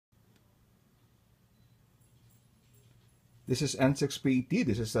This is N6PET.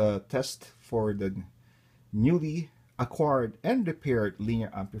 This is a test for the newly acquired and repaired linear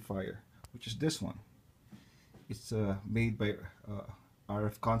amplifier, which is this one. It's made by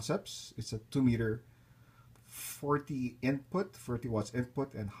RF Concepts. It's a 2-meter 40 input, 30 watts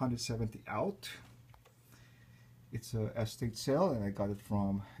input, and 170 out. It's a estate sale, and I got it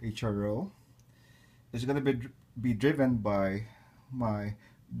from HRO. It's going to be driven by my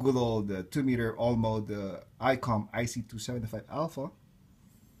good old 2-meter all-mode ICOM IC275 Alpha,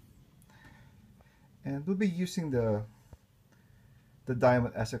 and we'll be using the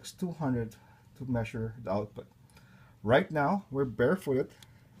Diamond SX200 to measure the output. Right now we're barefooted.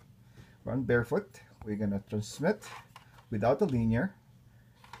 We're on barefoot. We're gonna transmit without the linear,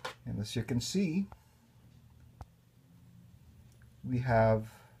 and as you can see, we have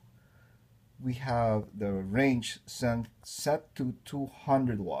the range set to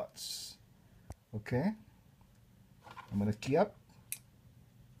 200 watts. Okay, I'm gonna key up.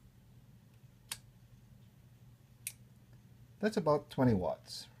 That's about 20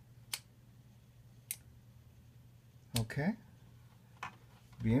 watts. Okay,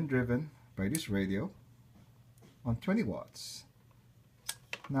 being driven by this radio on 20 watts.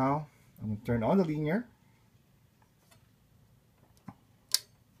 Now I'm gonna turn on the linear.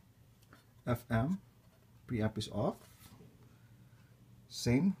 FM preamp is off.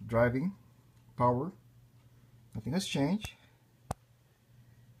 Same driving power, nothing has changed.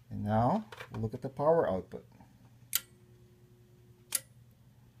 And now we'll look at the power output.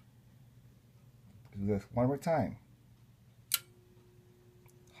 Do this one more time.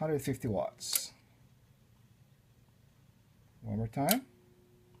 150 watts. One more time.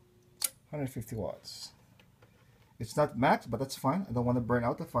 150 watts. It's not max, but that's fine. I don't want to burn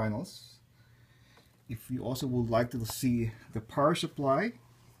out the finals. If you also would like to see the power supply,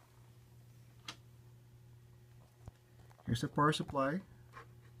 here's the power supply.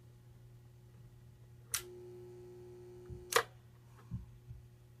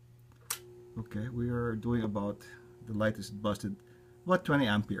 Okay, we are doing about, the light is busted, about 20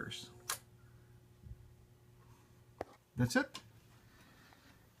 amperes. That's it.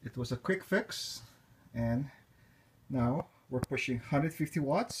 It was a quick fix, and now we're pushing 150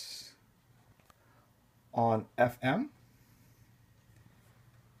 watts on FM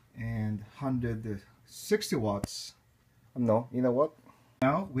and 160 watts. No, you know what?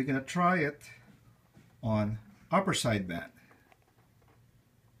 Now we're gonna try it on upper sideband.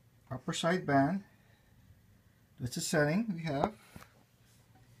 Upper sideband, that's the setting we have,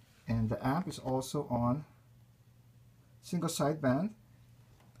 and the amp is also on single sideband.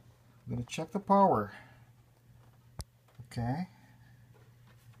 I'm gonna check the power. Okay.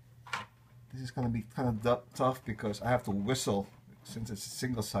 This is going to be kind of tough because I have to whistle since it's a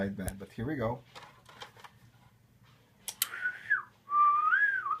single sideband, but here we go.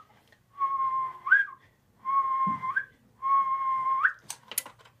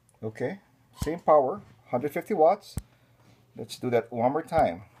 Okay, same power, 150 watts. Let's do that one more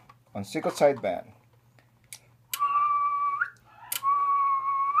time on single sideband.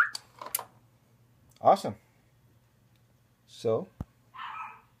 Awesome. So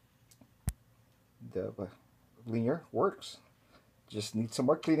the linear works. Just need some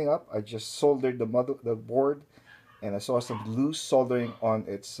more cleaning up. I just soldered the board, and I saw some loose soldering on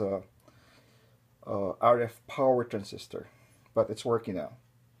its RF power transistor, but it's working now.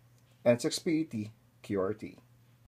 N6PET QRT.